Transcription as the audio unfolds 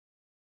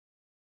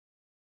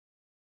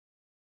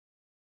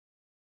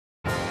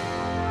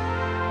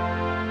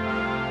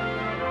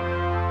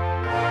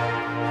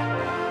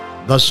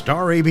The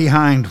story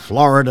behind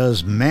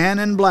Florida's Man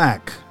in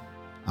Black.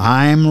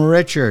 I'm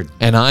Richard.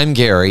 And I'm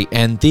Gary,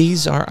 and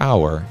these are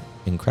our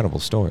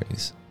incredible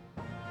stories.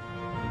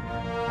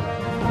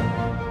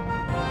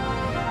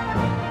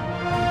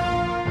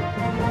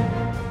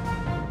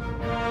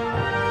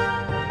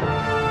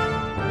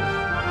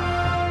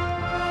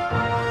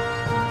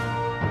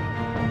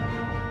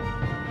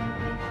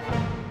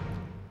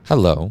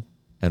 Hello,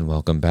 and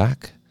welcome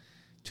back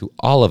to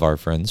all of our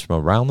friends from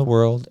around the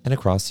world and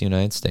across the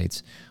United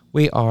States.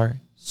 We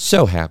are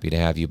so happy to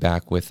have you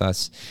back with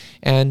us.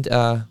 And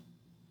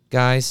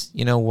guys,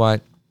 you know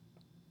what?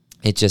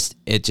 It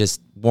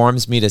just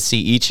warms me to see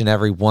each and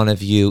every one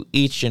of you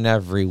each and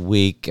every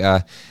week.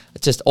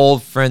 Just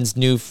old friends,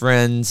 new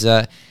friends.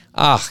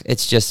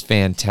 It's just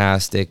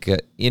fantastic.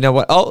 You know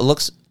what? Oh, it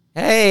looks.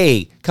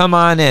 Hey, come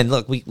on in.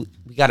 Look, we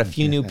got a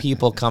few new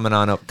people coming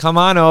on up. Come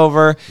on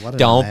over.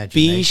 Don't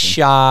be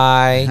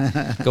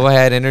shy. Go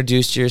ahead,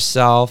 introduce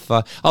yourself.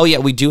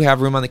 We do have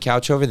room on the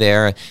couch over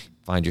there.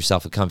 Find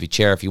yourself a comfy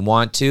chair if you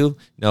want to.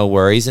 No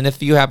worries. And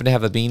if you happen to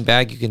have a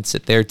beanbag, you can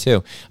sit there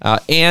too.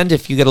 And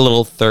if you get a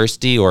little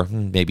thirsty or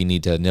maybe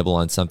need to nibble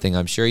on something,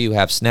 I'm sure you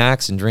have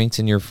snacks and drinks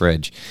in your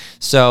fridge.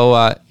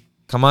 So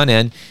come on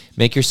in,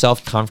 make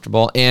yourself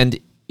comfortable. And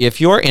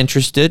if you're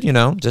interested,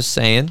 just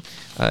saying,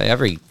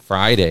 every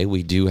Friday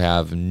we do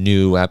have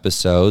new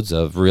episodes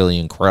of really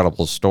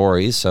incredible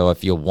stories. So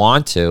if you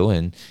want to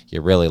and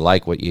you really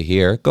like what you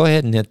hear, go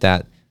ahead and hit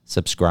that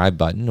subscribe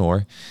button.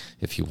 Or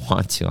if you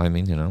want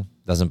to,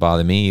 doesn't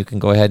bother me, you can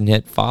go ahead and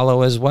hit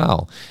follow as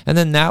well. And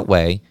then that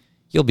way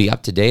you'll be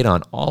up to date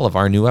on all of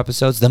our new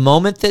episodes the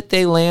moment that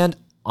they land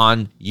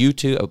on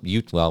YouTube.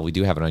 We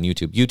do have it on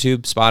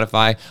YouTube,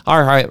 Spotify,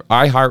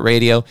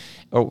 iHeartRadio,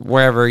 or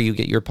wherever you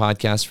get your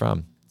podcasts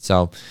from.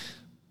 So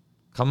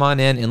come on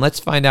in and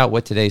let's find out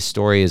what today's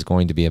story is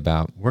going to be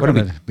about. We're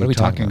going to be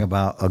talking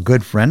about a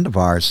good friend of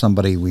ours,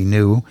 somebody we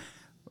knew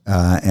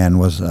and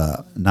was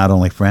not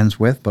only friends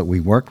with, but we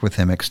worked with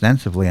him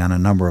extensively on a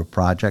number of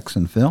projects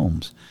and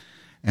films.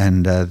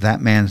 And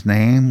that man's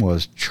name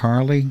was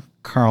Charlie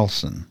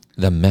Carlson.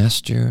 The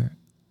master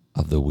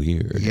of the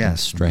weird and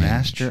strange.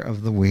 Master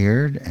of the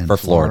weird and for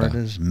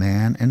Florida's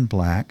Man in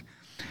Black.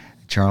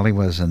 Charlie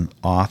was an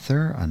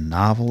author, a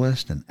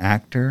novelist, an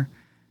actor,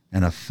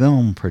 and a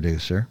film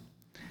producer,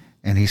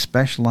 and he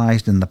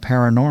specialized in the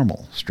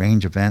paranormal,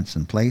 strange events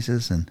and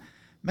places, and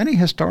many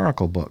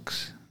historical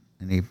books.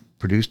 And he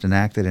produced and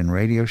acted in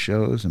radio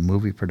shows and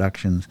movie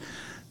productions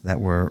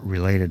that were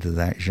related to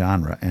that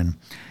genre. And,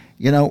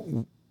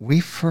 we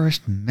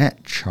first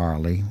met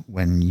Charlie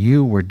when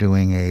you were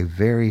doing a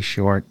very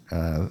short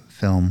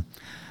film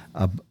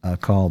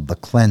called The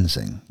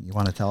Cleansing. You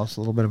want to tell us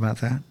a little bit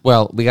about that?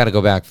 Well, we got to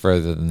go back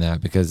further than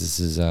that because this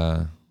is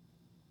a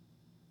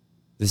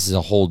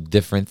whole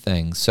different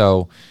thing.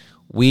 So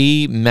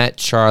we met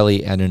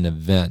Charlie at an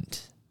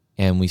event,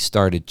 and we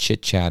started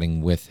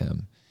chit-chatting with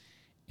him.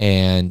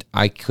 And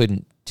I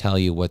couldn't tell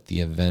you what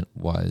the event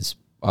was,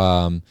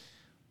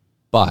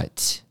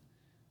 but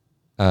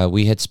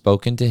we had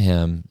spoken to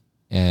him,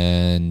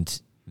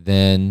 and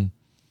then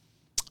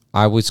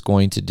I was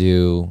going to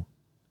do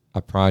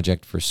a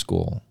project for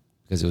school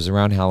because it was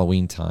around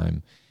Halloween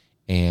time,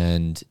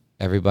 and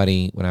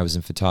everybody, when I was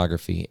in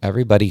photography,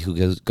 everybody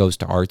who goes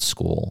to art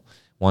school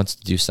wants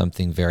to do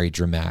something very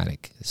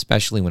dramatic,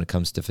 especially when it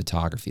comes to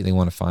photography. They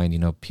want to find,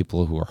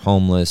 people who are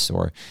homeless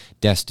or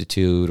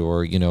destitute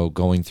or,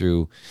 going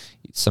through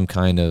some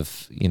kind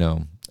of,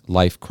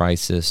 life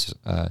crisis.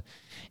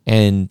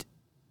 And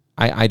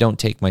I don't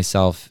take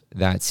myself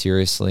that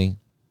seriously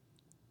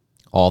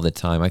all the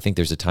time. I think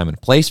there's a time and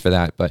a place for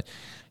that, but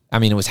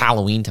it was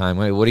Halloween time.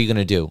 What are you going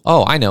to do?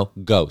 Oh, I know,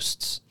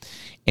 ghosts.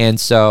 And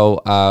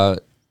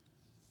so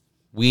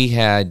we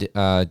had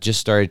just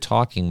started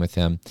talking with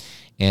him.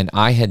 And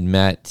I had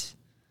met,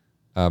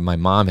 my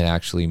mom had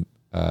actually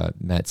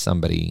met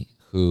somebody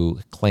who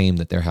claimed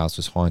that their house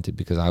was haunted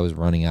because I was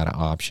running out of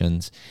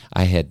options.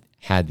 I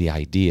had the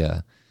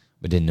idea,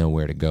 but didn't know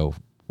where to go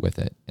with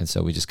it. And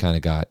so we just kind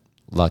of got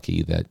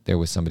lucky that there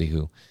was somebody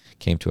who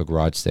came to a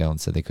garage sale and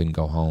said they couldn't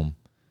go home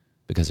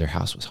because their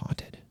house was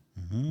haunted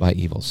by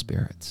evil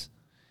spirits.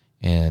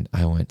 And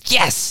I went,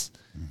 yes!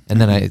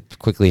 And then I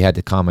quickly had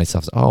to calm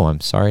myself. Oh,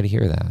 I'm sorry to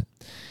hear that.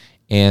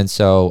 And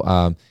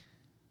so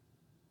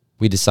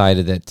we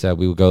decided that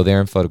we would go there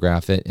and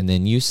photograph it. And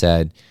then you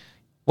said,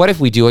 what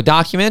if we do a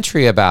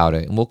documentary about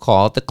it? And we'll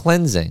call it The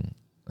Cleansing.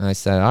 And I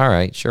said, all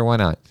right, sure, why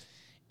not?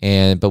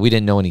 But we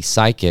didn't know any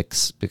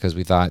psychics because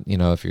we thought,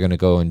 if you're going to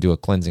go and do a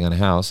cleansing on a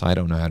house, I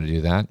don't know how to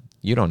do that.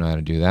 You don't know how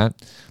to do that.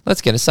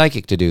 Let's get a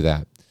psychic to do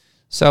that.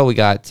 So we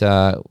got,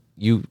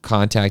 you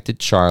contacted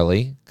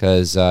Charlie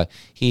because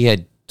he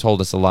had told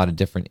us a lot of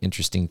different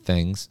interesting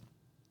things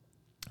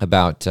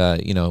about,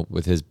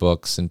 with his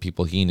books and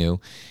people he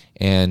knew.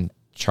 And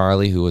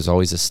Charlie, who was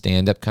always a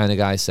stand-up kind of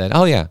guy, said,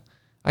 oh, yeah,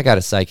 I got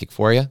a psychic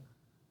for you.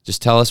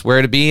 Just tell us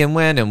where to be and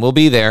when, and we'll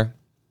be there.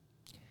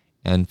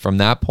 And from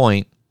that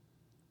point,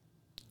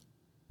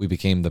 we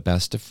became the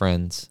best of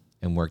friends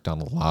and worked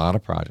on a lot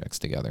of projects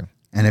together.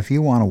 And if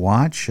you want to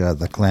watch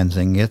The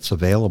Cleansing, it's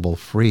available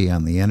free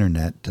on the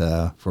internet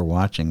for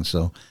watching.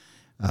 So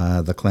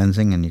The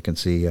Cleansing, and you can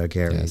see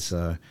Gary's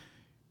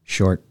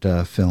short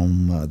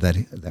film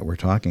that we're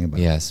talking about.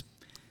 Yes.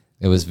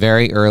 It was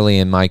very early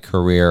in my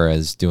career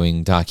as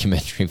doing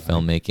documentary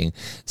filmmaking.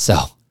 So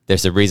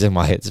there's a reason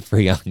why it's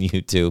free on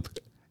YouTube.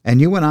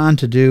 And you went on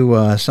to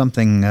do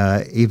something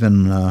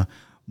even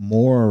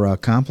more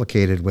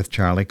complicated with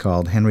Charlie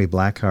called Henry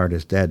Blackheart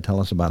is Dead. Tell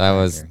us about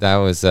that.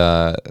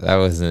 That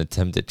was an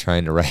attempt at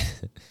trying to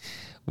write.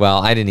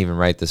 Well, I didn't even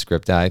write the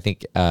script. I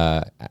think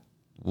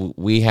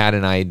we had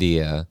an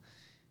idea.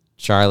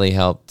 Charlie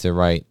helped to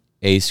write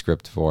a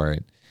script for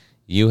it.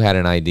 You had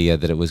an idea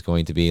that it was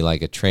going to be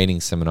like a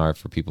training seminar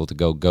for people to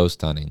go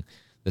ghost hunting.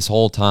 This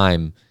whole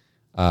time,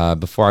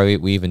 before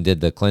we even did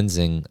The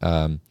Cleansing,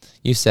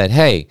 you said,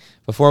 hey,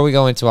 before we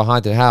go into a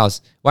haunted house,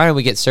 why don't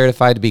we get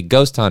certified to be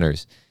ghost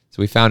hunters?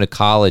 So we found a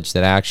college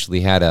that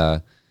actually had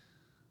an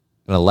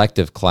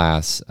elective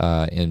class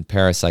in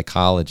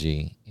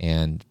parapsychology,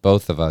 and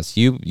both of us,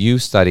 you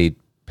studied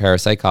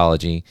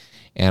parapsychology,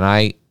 and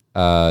I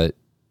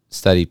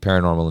studied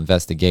paranormal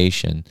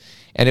investigation.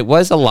 And it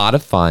was a lot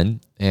of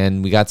fun,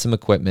 and we got some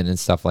equipment and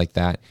stuff like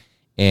that,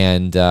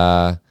 and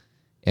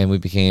we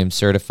became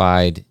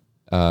certified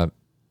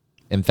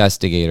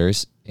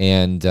investigators,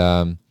 and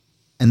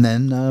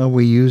then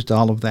we used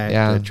all of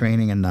that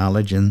training and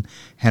knowledge in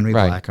Henry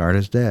Blackheart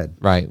is Dead.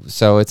 Right.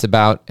 So it's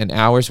about an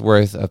hour's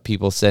worth of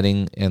people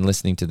sitting and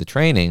listening to the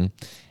training,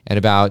 and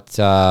about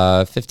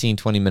 15,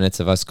 20 minutes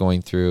of us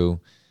going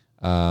through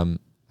a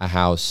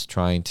house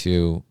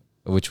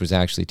which was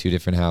actually two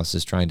different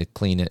houses, trying to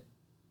clean it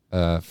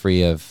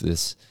free of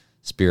this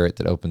spirit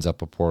that opens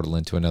up a portal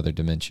into another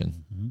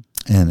dimension.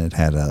 Mm-hmm. And it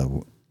had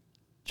a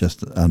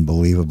just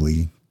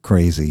unbelievably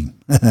crazy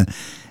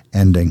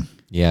ending.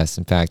 Yes.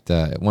 In fact,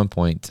 at one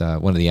point,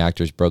 one of the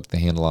actors broke the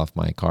handle off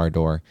my car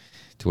door,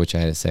 to which I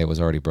had to say it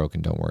was already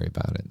broken. Don't worry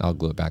about it. I'll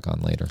glue it back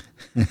on later.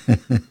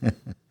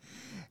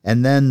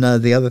 And then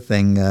the other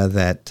thing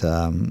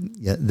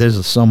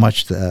there's so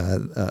much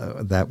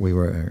that we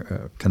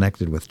were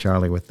connected with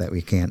Charlie with that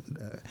we can't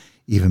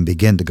even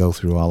begin to go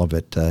through all of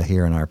it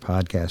here in our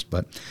podcast.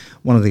 But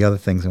one of the other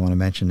things I want to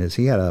mention is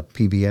he had a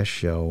PBS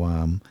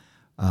show,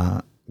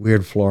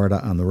 Weird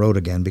Florida on the Road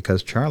Again,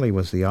 because Charlie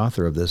was the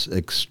author of this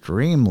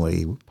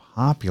extremely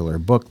popular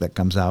book that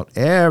comes out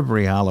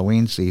every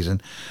Halloween season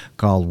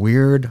called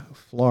Weird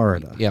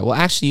Florida. Yeah, well,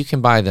 actually, you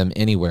can buy them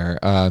anywhere.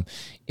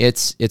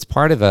 It's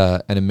part of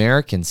an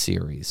American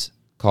series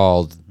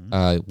called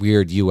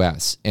Weird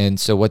US. And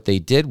so what they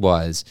did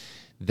was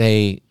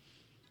they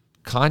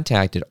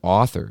contacted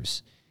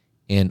authors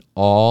in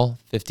all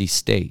 50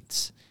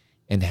 states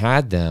and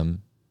had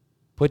them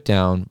put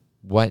down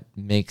what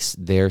makes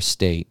their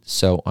state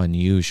so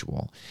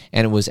unusual.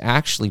 And it was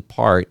actually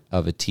part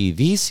of a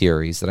TV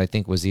series that I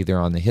think was either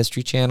on the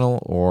History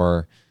Channel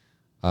or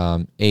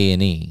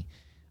A&E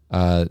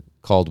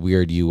called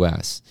Weird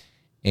US.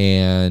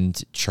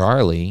 And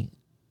Charlie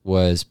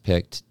was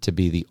picked to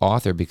be the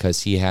author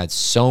because he had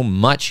so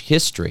much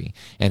history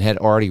and had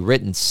already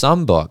written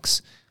some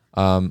books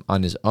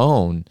on his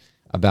own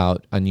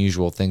about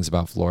unusual things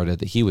about Florida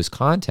that he was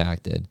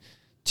contacted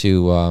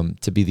to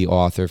be the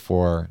author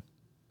for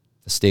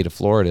the state of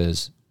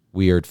Florida's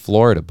Weird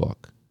Florida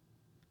book.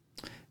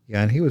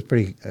 Yeah, and he was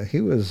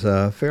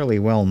fairly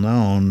well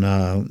known,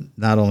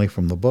 not only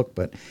from the book,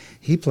 but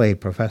he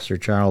played Professor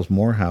Charles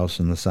Morehouse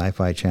in the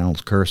Sci-Fi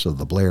Channel's Curse of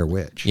the Blair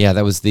Witch. Yeah,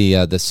 that was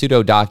the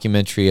pseudo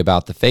documentary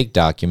about the fake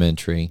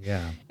documentary.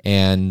 Yeah,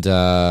 and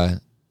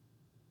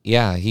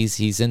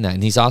he's in that,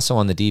 and he's also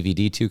on the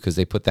DVD too because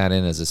they put that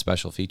in as a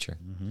special feature,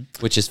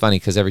 which is funny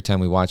because every time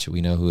we watch it,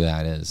 we know who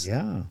that is.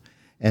 Yeah.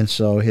 And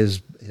so his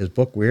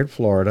book, Weird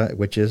Florida,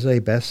 which is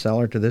a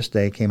bestseller to this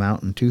day, came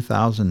out in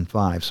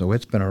 2005. So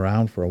it's been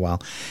around for a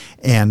while.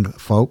 And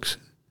folks,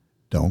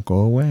 don't go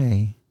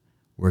away.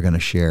 We're going to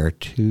share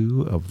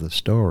two of the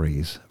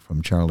stories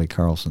from Charlie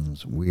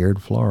Carlson's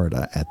Weird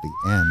Florida at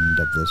the end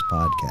of this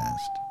podcast.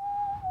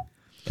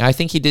 I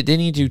think he did.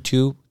 Didn't he do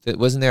two?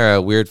 Wasn't there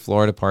a Weird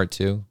Florida part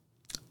 2?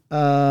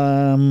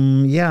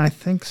 Yeah, I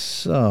think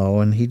so.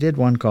 And he did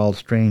one called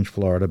Strange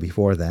Florida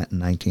before that in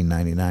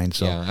 1999.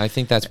 So yeah, I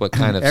think that's what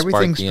kind of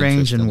everything sparked the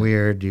strange and interest in it.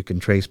 weird you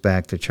can trace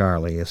back to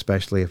Charlie,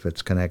 especially if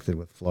it's connected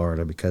with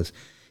Florida, because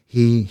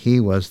he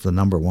was the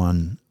number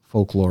one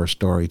folklore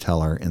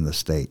storyteller in the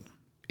state.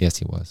 Yes,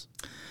 he was.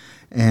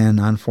 And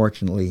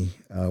unfortunately,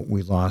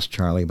 we lost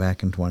Charlie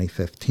back in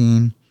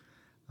 2015,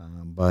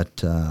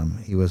 but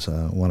he was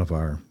one of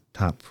our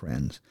top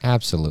friends.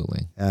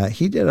 Absolutely.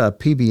 He did a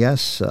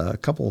PBS, a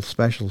couple of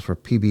specials for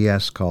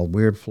PBS called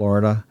Weird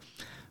Florida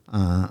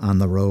on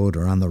the Road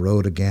or On the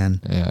Road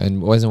Again. Yeah,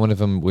 and wasn't one of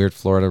them Weird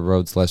Florida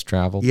Roads Less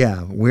Traveled?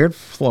 Yeah, Weird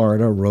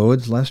Florida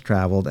Roads Less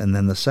Traveled, and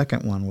then the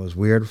second one was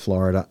Weird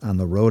Florida On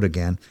the Road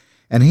Again.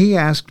 And he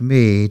asked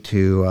me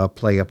to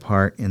play a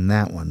part in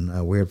that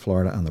one, Weird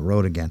Florida On the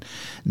Road Again.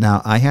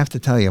 Now, I have to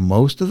tell you,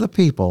 most of the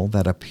people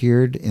that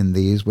appeared in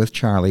these with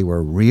Charlie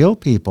were real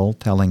people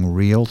telling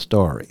real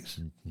stories.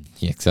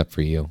 Yeah, except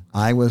for you.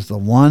 I was the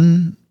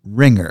one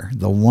ringer,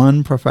 the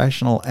one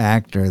professional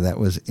actor that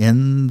was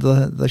in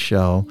the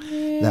show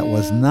that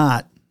was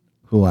not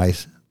who I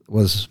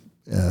was,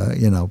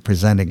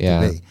 presenting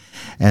to be.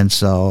 And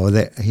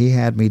so he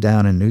had me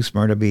down in New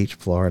Smyrna Beach,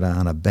 Florida,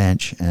 on a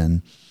bench,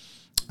 and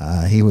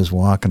he was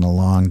walking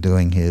along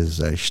doing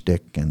his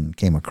shtick and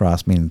came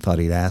across me and thought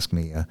he'd ask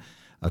me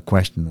a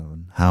question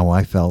on how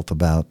I felt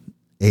about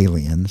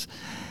aliens.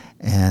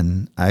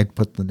 And I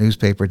put the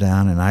newspaper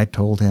down and I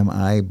told him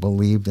I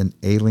believed in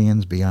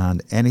aliens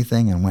beyond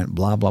anything and went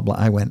blah, blah, blah.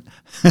 I went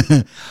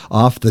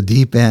off the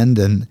deep end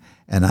and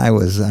I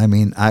was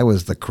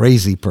the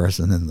crazy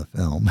person in the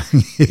film.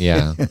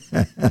 Yeah.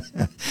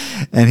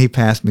 And he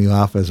passed me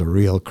off as a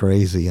real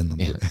crazy in the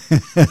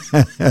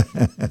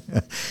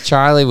movie.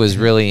 Charlie was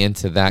really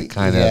into that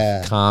kind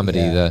of comedy,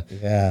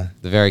 the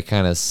very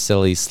kind of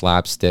silly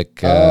slapstick,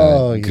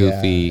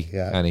 goofy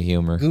kind of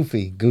humor.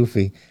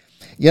 Goofy.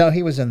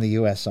 He was in the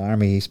U.S.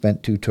 Army. He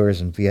spent 2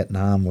 tours in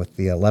Vietnam with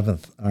the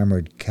 11th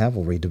Armored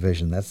Cavalry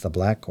Division. That's the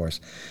Black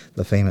Horse,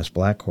 the famous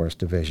Black Horse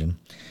Division.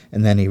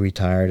 And then he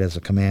retired as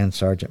a command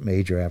sergeant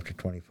major after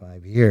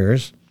 25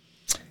 years.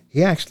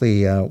 He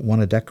actually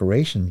won a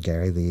decoration,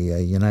 Gary,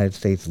 the United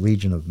States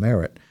Legion of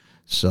Merit.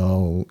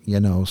 So,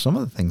 some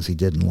of the things he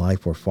did in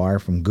life were far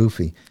from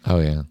goofy. Oh,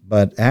 yeah.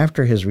 But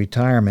after his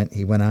retirement,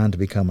 he went on to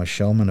become a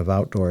showman of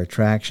outdoor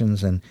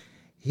attractions, and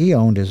he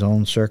owned his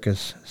own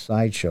circus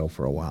sideshow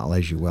for a while,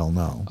 as you well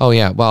know. Oh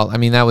yeah, well, I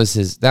mean that was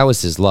his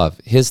love.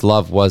 His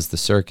love was the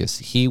circus.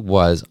 He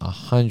was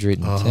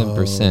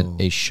 110%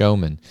 a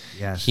showman.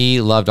 Yes. He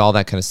loved all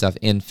that kind of stuff.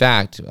 In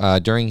fact,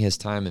 during his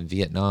time in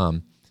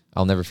Vietnam,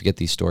 I'll never forget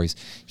these stories.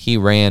 He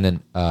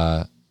ran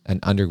an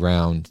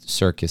underground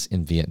circus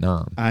in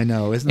Vietnam. I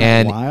know, isn't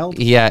that wild?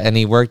 Yeah, and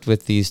he worked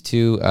with these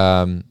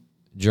 2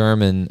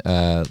 German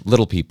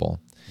little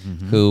people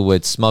who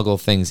would smuggle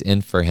things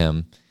in for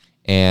him.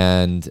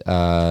 And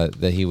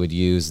that he would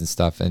use and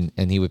stuff, and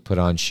he would put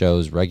on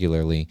shows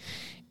regularly,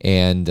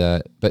 and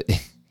but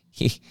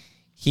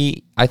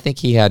I think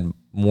he had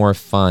more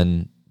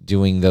fun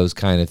doing those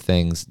kind of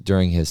things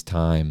during his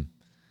time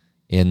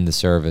in the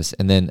service.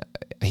 And then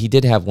he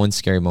did have one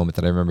scary moment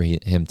that I remember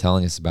him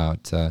telling us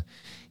about.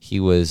 He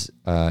was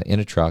in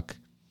a truck,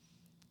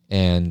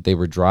 and they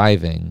were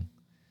driving,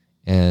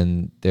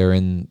 and they're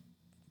in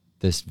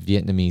this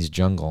Vietnamese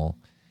jungle.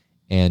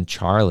 And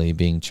Charlie,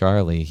 being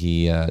Charlie,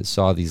 he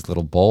saw these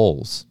little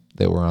bowls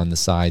that were on the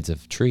sides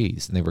of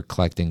trees, and they were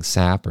collecting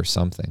sap or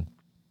something.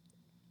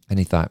 And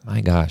he thought, my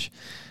gosh,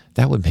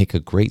 that would make a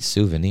great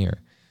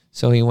souvenir.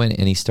 So he went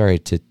and he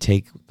started to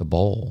take the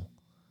bowl.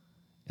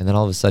 And then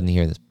all of a sudden you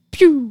hear this,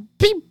 pew,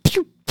 pew,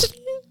 pew,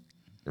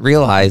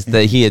 realized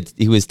that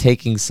he was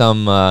taking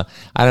some, I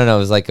don't know, it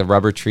was like a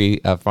rubber tree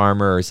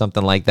farmer or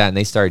something like that, and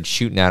they started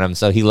shooting at him.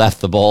 So he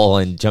left the bowl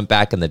and jumped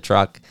back in the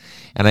truck.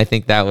 And I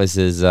think that was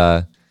his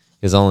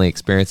only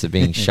experience of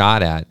being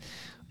shot at,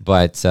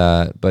 but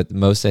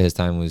most of his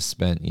time was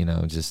spent,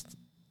 just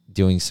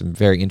doing some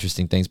very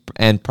interesting things,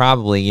 and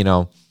probably,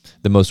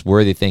 the most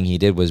worthy thing he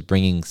did was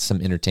bringing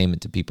some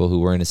entertainment to people who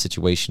were in a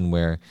situation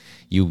where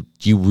you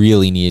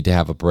really needed to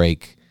have a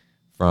break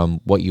from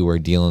what you were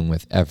dealing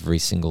with every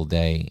single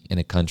day in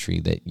a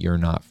country that you're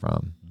not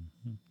from.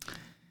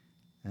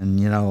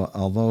 And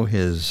although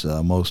his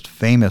most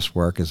famous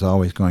work is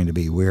always going to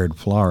be Weird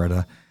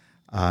Florida,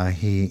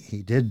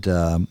 he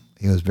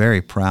was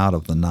very proud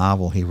of the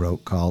novel he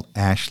wrote called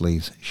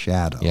Ashley's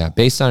Shadow. Yeah,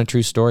 based on a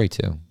true story,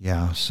 too.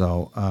 Yeah,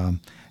 so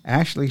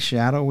Ashley's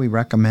Shadow we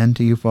recommend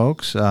to you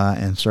folks,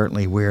 and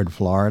certainly Weird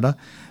Florida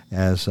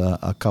as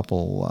a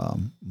couple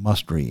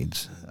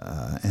must-reads.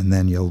 And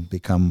then you'll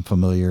become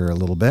familiar a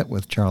little bit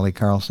with Charlie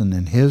Carlson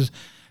and his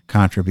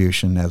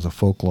contribution as a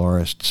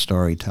folklorist,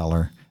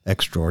 storyteller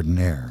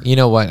extraordinaire. You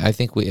know what? I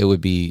think it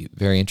would be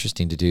very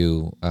interesting to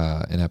do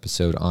an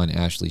episode on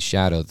Ashley's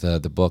Shadow,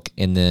 the book,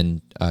 and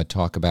then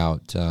talk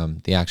about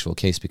the actual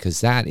case,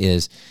 because that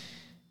is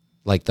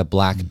like the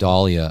Black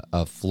Dahlia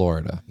of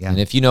Florida. Yeah. And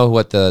if you know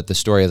what the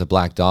story of the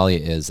Black Dahlia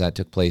is, that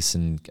took place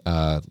in,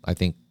 I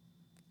think,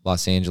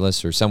 Los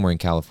Angeles or somewhere in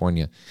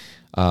California.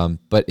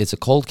 But it's a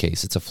cold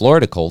case. It's a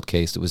Florida cold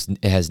case.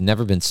 It has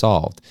never been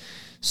solved.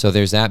 So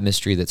there's that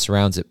mystery that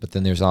surrounds it, but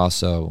then there's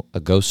also a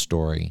ghost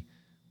story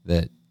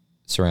that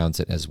surrounds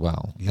it as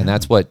well. Yeah. And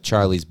that's what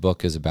Charlie's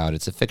book is about.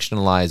 It's a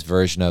fictionalized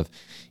version of,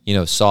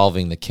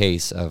 solving the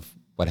case of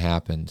what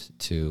happened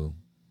to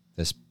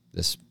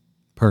this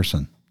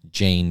person,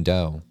 Jane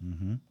Doe.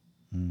 Mm-hmm.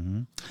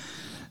 Mm-hmm.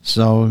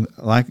 So,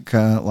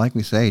 like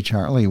we say,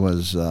 Charlie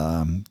was,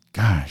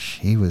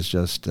 he was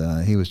just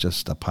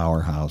a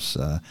powerhouse.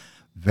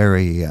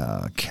 Very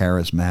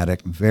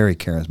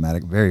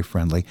charismatic, very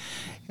friendly.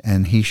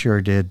 And he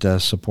sure did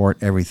support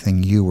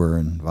everything you were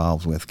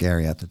involved with,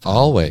 Gary, at the time.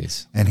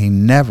 Always. And he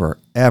never,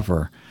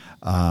 ever,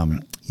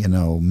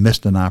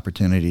 missed an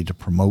opportunity to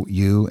promote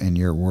you and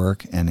your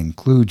work and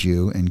include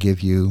you and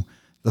give you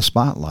the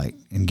spotlight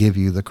and give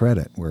you the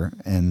credit.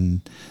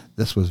 And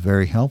this was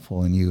very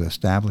helpful in you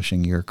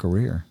establishing your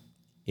career.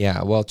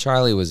 Yeah, well,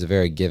 Charlie was a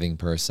very giving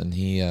person.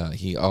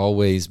 He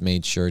always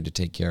made sure to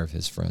take care of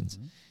his friends.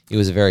 he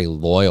was a very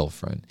loyal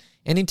friend.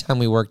 Anytime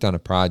we worked on a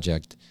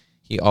project,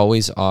 he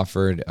always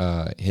offered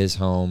his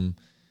home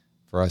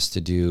for us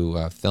to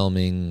do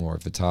filming or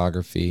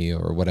photography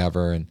or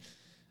whatever. And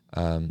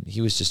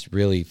he was just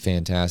really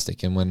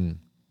fantastic. And when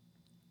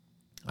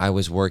I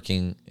was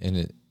working, and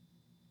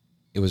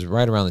it was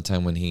right around the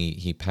time when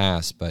he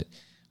passed, but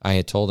I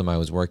had told him I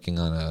was working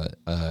on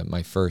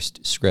my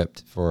first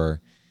script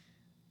for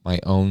my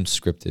own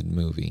scripted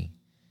movie.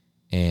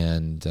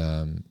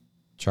 And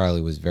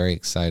Charlie was very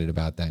excited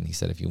about that. And he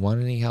said, if you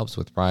want any helps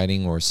with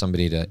writing or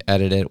somebody to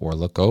edit it or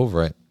look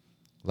over it,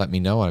 let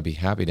me know. I'd be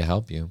happy to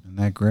help you. Isn't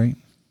that great?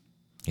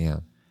 Yeah.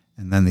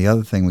 And then the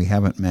other thing we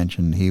haven't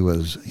mentioned, he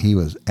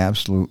was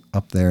absolute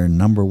up there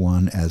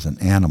 #1 as an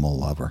animal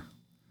lover.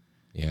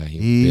 Yeah,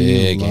 He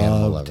big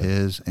animal loved lover.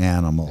 his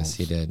animals. Yes,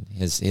 he did.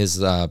 His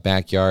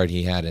backyard,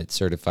 he had it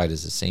certified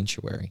as a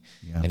sanctuary.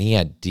 Yeah. And he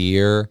had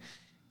deer,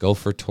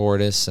 gopher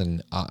tortoise,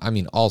 and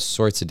all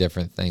sorts of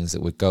different things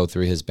that would go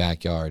through his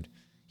backyard.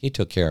 He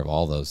took care of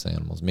all those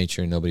animals, made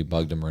sure nobody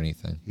bugged him or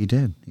anything. He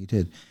did.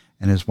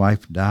 And his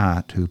wife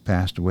Dot, who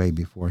passed away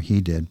before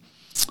he did,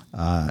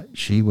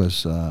 she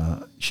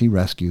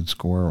rescued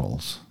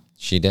squirrels.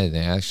 She did. They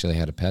actually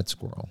had a pet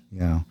squirrel.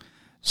 Yeah.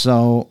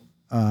 So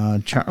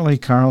Charlie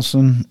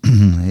Carlson,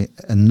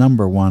 a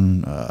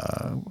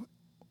 #1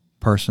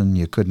 person.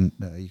 You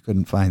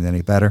couldn't find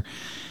any better.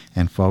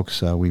 And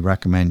folks, we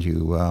recommend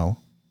you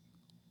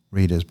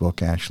read his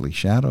book Ashley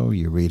Shadow.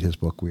 You read his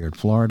book Weird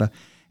Florida.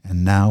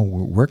 And now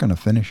we're going to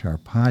finish our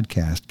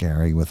podcast,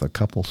 Gary, with a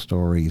couple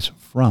stories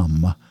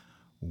from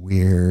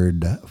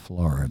Weird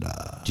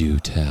Florida. Do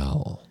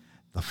tell.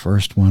 The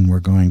first one we're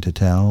going to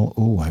tell,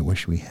 I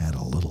wish we had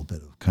a little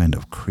bit of kind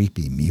of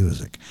creepy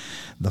music.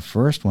 The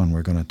first one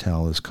we're going to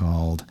tell is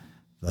called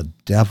The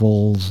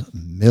Devil's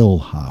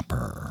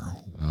Millhopper.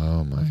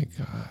 Oh, my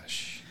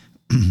gosh.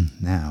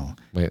 Now.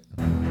 Wait,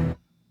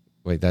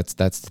 that's...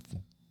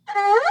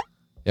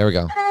 There we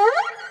go.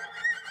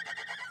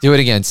 Do it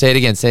again. Say it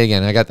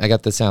again. I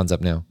got the sounds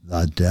up now.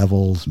 The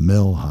Devil's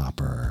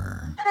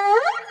Millhopper.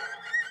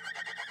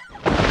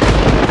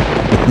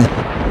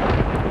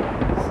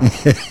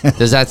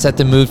 Does that set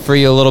the mood for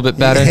you a little bit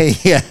better?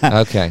 Yeah.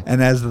 Okay.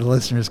 And as the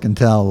listeners can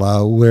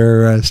tell,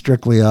 we're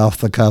strictly off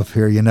the cuff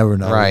here. You never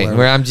know. Right.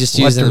 Where I'm just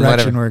using what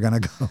direction whatever we're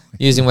going to go.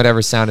 Using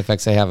whatever sound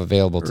effects I have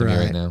available to me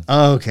right now.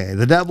 Okay.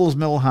 The Devil's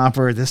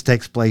Millhopper. This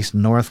takes place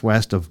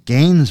northwest of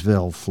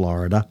Gainesville,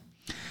 Florida.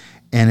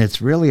 And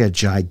it's really a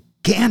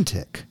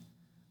gigantic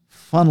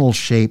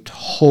funnel-shaped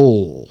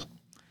hole.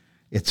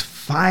 It's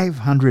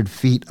 500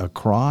 feet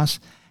across,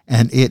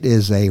 and it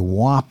is a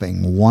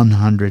whopping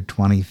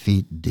 120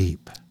 feet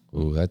deep.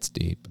 Ooh, that's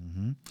deep.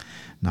 Mm-hmm.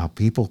 Now,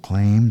 people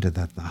claimed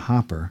that the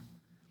hopper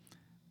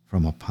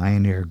from a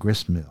Pioneer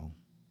grist mill,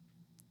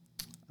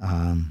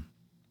 and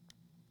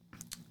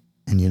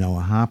a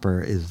hopper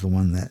is the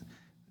one that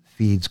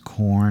feeds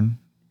corn.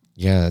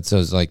 Yeah, it's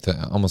those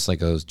almost like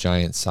those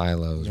giant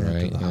silos,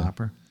 right? To the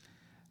hopper.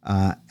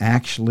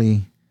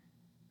 Actually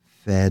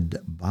fed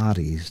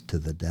bodies to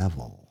the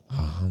devil.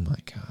 Oh my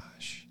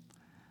gosh!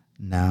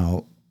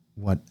 Now,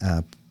 what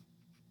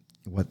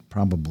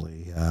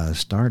probably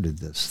started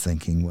this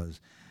thinking was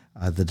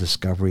the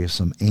discovery of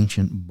some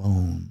ancient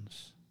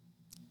bones.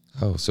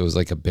 Oh, so it was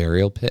like a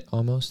burial pit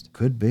almost?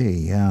 Could be,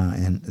 yeah,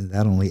 and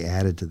that only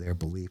added to their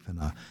belief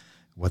in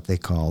what they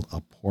called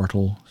a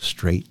portal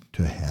straight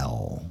to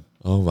hell.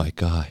 Oh my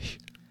gosh!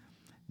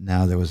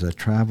 Now, there was a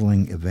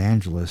traveling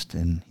evangelist,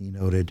 and he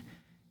noted,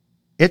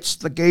 "It's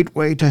the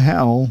gateway to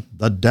hell,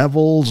 the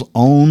devil's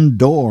own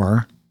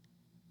door."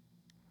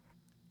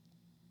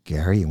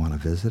 Gary, you want to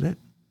visit it?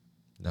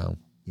 No.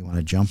 You want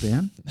to jump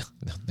in?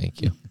 No,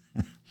 thank you.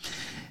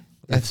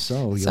 If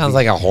so, sounds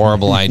like a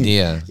horrible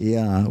idea.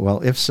 Yeah, well,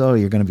 if so,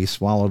 you're going to be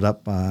swallowed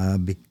up by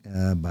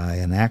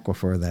an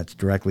aquifer that's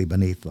directly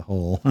beneath the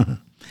hole.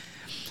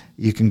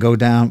 You can go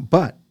down,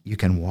 but you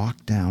can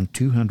walk down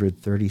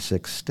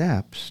 236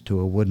 steps to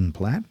a wooden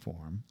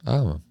platform.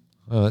 Oh,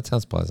 that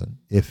sounds pleasant.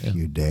 If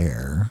you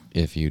dare.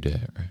 If you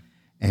dare.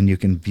 And you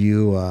can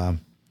view a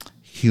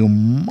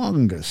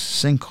humongous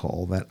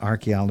sinkhole that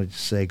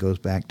archaeologists say goes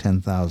back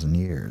 10,000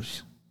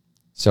 years.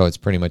 So it's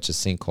pretty much a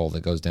sinkhole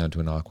that goes down to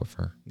an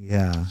aquifer.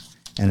 Yeah,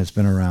 and it's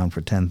been around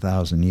for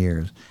 10,000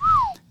 years.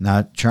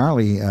 Now,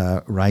 Charlie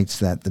writes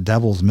that the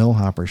Devil's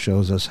Millhopper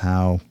shows us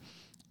how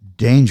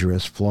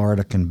dangerous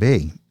Florida can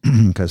be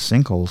because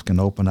sinkholes can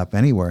open up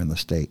anywhere in the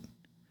state.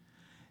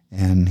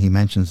 And he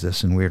mentions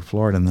this in Weird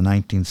Florida. In the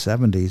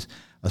 1970s,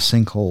 a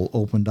sinkhole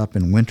opened up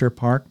in Winter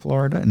Park,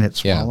 Florida, and it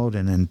swallowed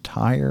an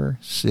entire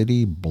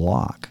city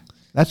block.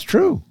 That's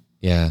true.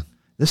 Yeah.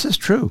 This is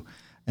true.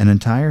 An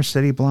entire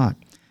city block.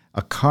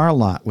 A car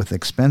lot with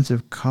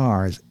expensive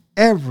cars,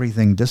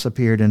 everything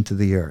disappeared into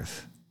the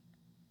earth.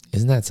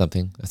 Isn't that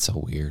something? That's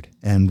so weird.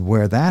 And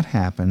where that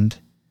happened,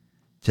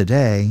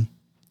 today,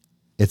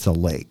 it's a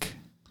lake.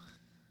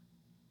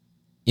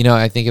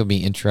 I think it would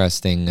be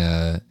interesting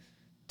to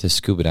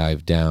scuba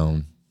dive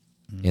down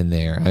in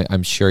there.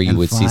 I'm sure you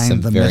would see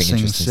some very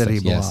interesting city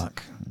stuff.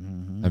 block.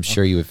 Yes. I'm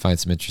sure you would find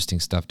some interesting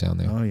stuff down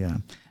there. Oh, yeah.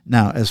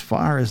 Now, as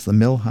far as the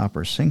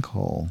Millhopper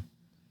sinkhole,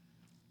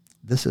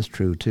 this is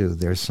true too.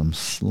 There's some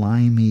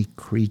slimy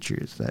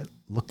creatures that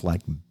look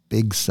like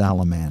big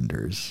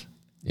salamanders,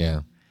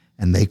 Yeah.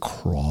 and they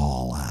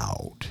crawl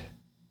out.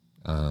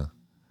 Uh,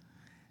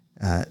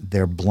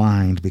 They're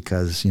blind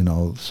because,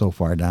 so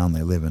far down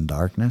they live in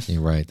darkness.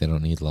 you're right. They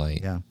don't need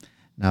light. Yeah.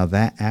 Now,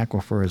 that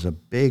aquifer is a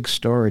big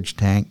storage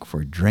tank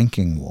for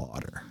drinking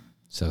water.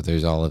 So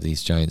there's all of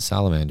these giant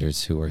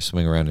salamanders who are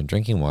swimming around and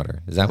drinking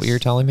water. Is that what you're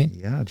telling me?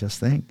 Yeah, just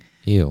think.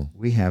 Ew.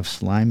 We have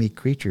slimy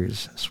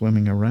creatures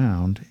swimming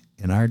around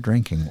in our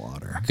drinking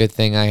water. Good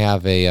thing I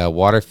have a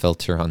water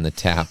filter on the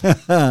tap.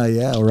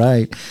 Yeah,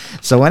 right.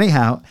 So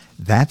anyhow,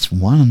 that's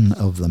one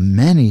of the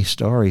many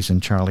stories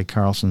in Charlie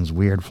Carlson's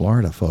Weird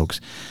Florida,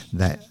 folks,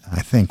 that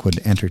I think would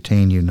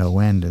entertain you no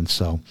end. And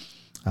so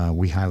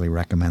we highly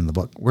recommend the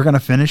book. We're going to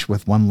finish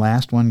with one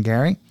last one,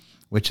 Gary,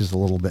 which is a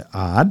little bit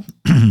odd.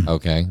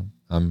 Okay.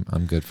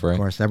 I'm good for Of it.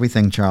 course,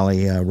 everything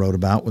Charlie wrote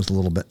about was a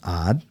little bit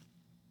odd.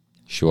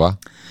 Sure.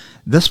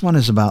 This one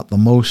is about the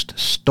most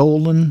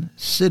stolen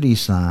city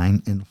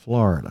sign in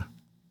Florida.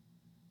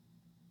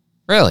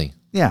 Really?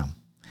 Yeah.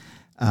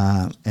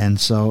 And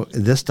so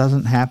this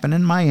doesn't happen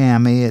in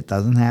Miami. It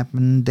doesn't happen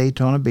in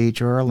Daytona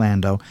Beach or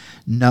Orlando.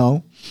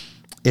 No,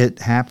 it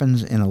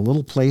happens in a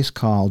little place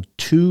called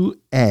Two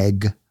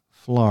Egg,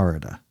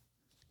 Florida,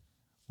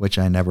 which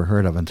I never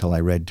heard of until I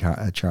read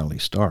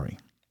Charlie's story.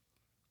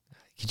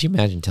 Could you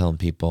imagine telling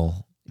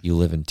people you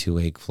live in Two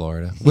Egg,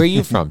 Florida? Where are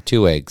you from?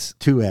 Two Eggs.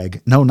 Two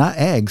Egg. No, not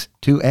eggs.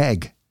 Two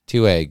Egg.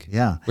 Two Egg.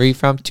 Yeah. Where are you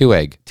from? Two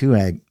Egg. Two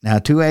Egg. Now,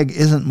 Two Egg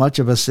isn't much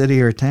of a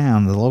city or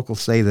town. The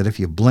locals say that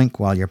if you blink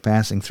while you're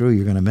passing through,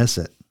 you're going to miss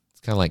it.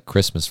 It's kind of like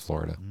Christmas,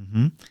 Florida.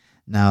 Mm-hmm.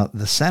 Now,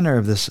 the center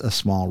of this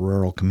small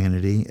rural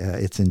community,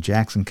 it's in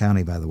Jackson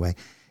County, by the way.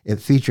 It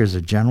features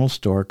a general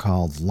store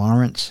called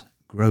Lawrence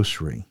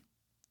Grocery.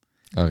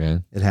 Okay.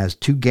 It has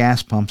 2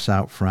 gas pumps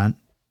out front.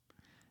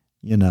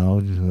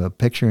 A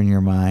picture in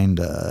your mind,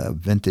 a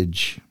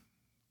vintage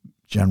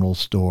general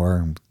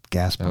store,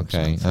 gas pumps.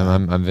 Okay.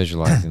 outside. I'm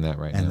visualizing that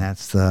right And now.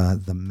 that's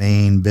the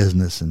main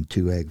business in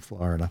Two Egg,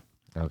 Florida.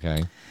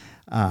 Okay.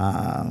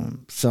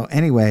 So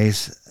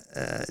anyways,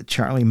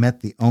 Charlie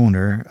met the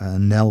owner,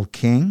 Nell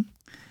King,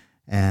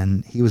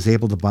 and he was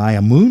able to buy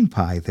a moon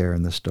pie there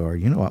in the store.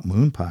 You know what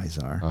moon pies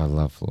are. Oh, I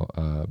love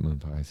moon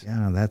pies.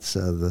 Yeah, that's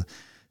the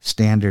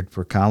standard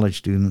for college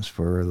students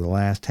for the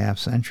last half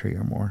century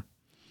or more,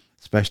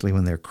 especially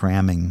when they're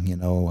cramming,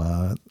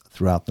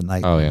 throughout the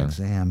night Oh, for yeah. an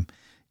exam.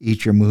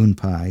 Eat your moon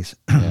pies.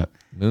 Yeah.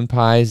 Moon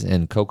pies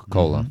and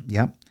Coca-Cola.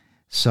 Yep.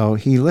 So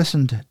he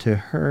listened to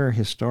her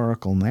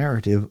historical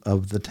narrative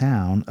of the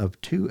town of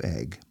Two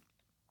Egg.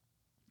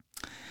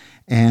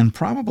 And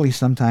probably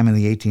sometime in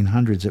the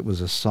 1800s, it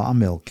was a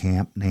sawmill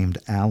camp named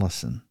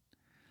Allison.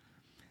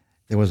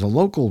 There was a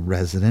local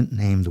resident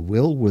named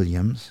Will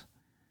Williams,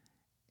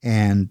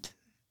 and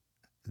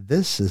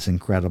this is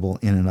incredible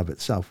in and of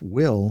itself.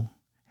 Will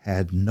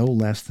had no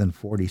less than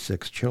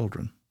 46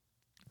 children.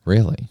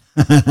 Really?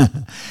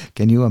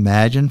 Can you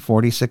imagine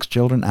 46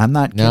 children? I'm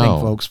not kidding, No.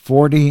 folks.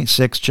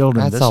 46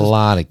 children. That's a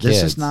lot of kids.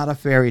 This is not a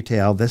fairy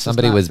tale.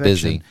 Somebody is not was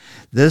fiction. busy.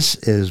 This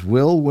is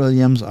Will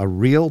Williams, a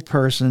real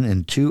person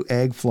in Two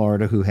Egg,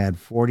 Florida, who had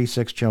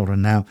 46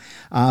 children. Now,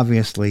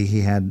 obviously,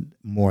 he had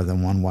more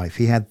than one wife.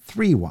 He had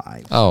 3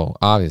 wives. Oh,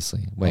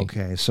 obviously. Wait.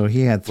 Okay, so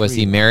he had 3. Was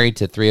he married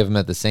to 3 of them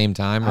at the same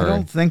time? I Or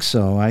don't think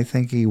so. I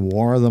think he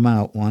wore them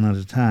out one at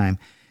a time.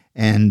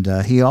 And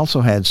he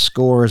also had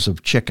scores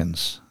of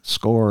chickens,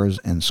 scores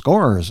and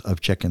scores of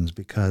chickens,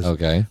 because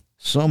Okay.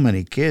 so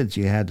many kids,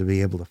 you had to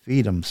be able to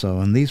feed them. So,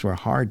 and these were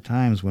hard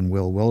times when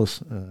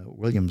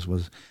Williams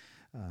was,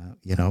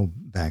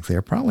 back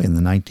there, probably in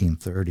the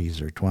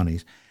 1930s or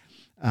 20s.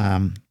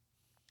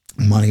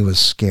 Money was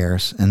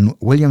scarce, and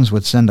Williams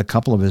would send a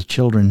couple of his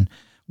children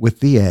with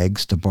the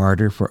eggs to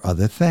barter for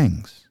other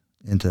things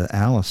into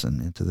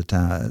Allison, into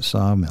the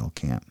sawmill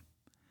camp.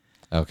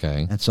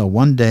 Okay. And so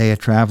one day a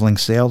traveling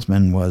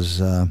salesman was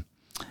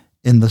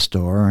in the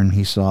store, and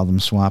he saw them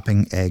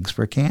swapping eggs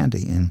for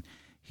candy. And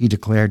he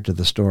declared to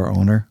the store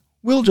owner,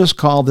 "We'll just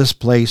call this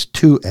place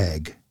Two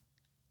Egg."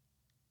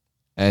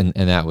 And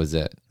that was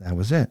it. That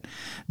was it.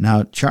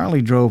 Now,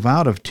 Charlie drove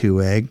out of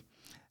Two Egg.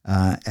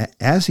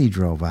 As he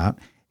drove out,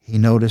 he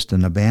noticed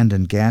an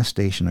abandoned gas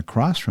station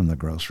across from the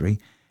grocery,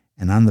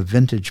 and on the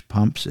vintage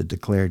pumps it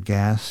declared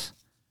gas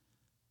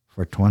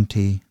for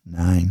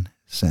 29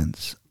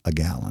 cents a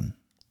gallon.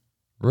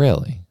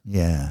 Really?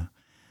 Yeah,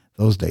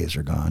 those days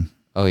are gone.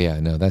 Oh, yeah.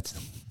 No, that's...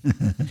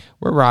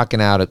 We're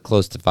rocking out at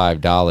close to $5 a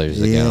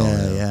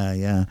gallon.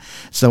 Yeah.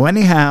 So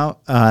anyhow,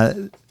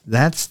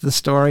 that's the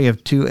story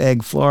of Two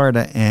Egg,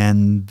 Florida,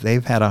 and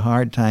they've had a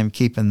hard time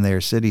keeping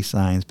their city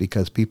signs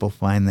because people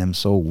find them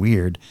so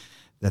weird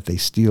that they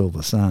steal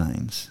the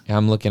signs.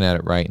 I'm looking at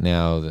it right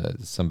now.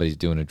 Somebody's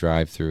doing a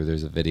drive-through.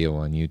 There's a video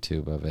on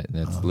YouTube of it, and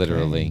it's Okay.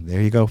 literally There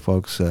you go,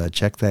 folks.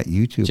 Check that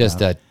YouTube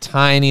just out. a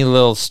tiny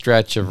little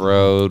stretch of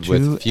road Two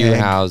with a few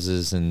egg.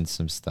 houses and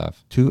some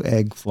stuff. Two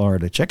Egg,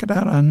 Florida. Check it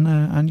out on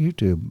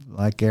YouTube,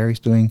 like Gary's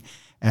doing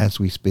as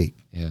we speak.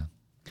 Yeah.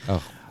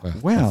 Oh,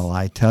 Well,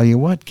 I tell you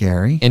what,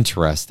 Gary.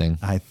 interesting.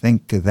 I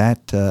think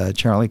that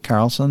Charlie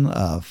Carlson,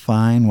 a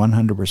fine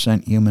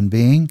 100% human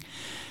being,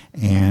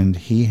 and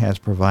he has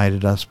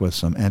provided us with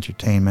some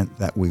entertainment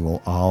that we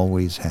will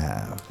always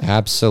have.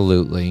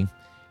 Absolutely.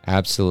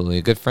 Absolutely.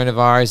 A good friend of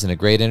ours and a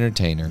great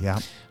entertainer. Yeah.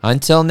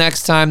 Until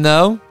next time,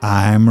 though,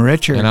 I'm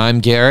Richard. and I'm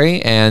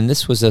Gary, and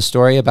this was a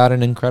story about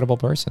an incredible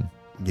person.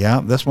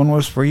 Yeah, this one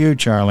was for you,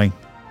 Charlie.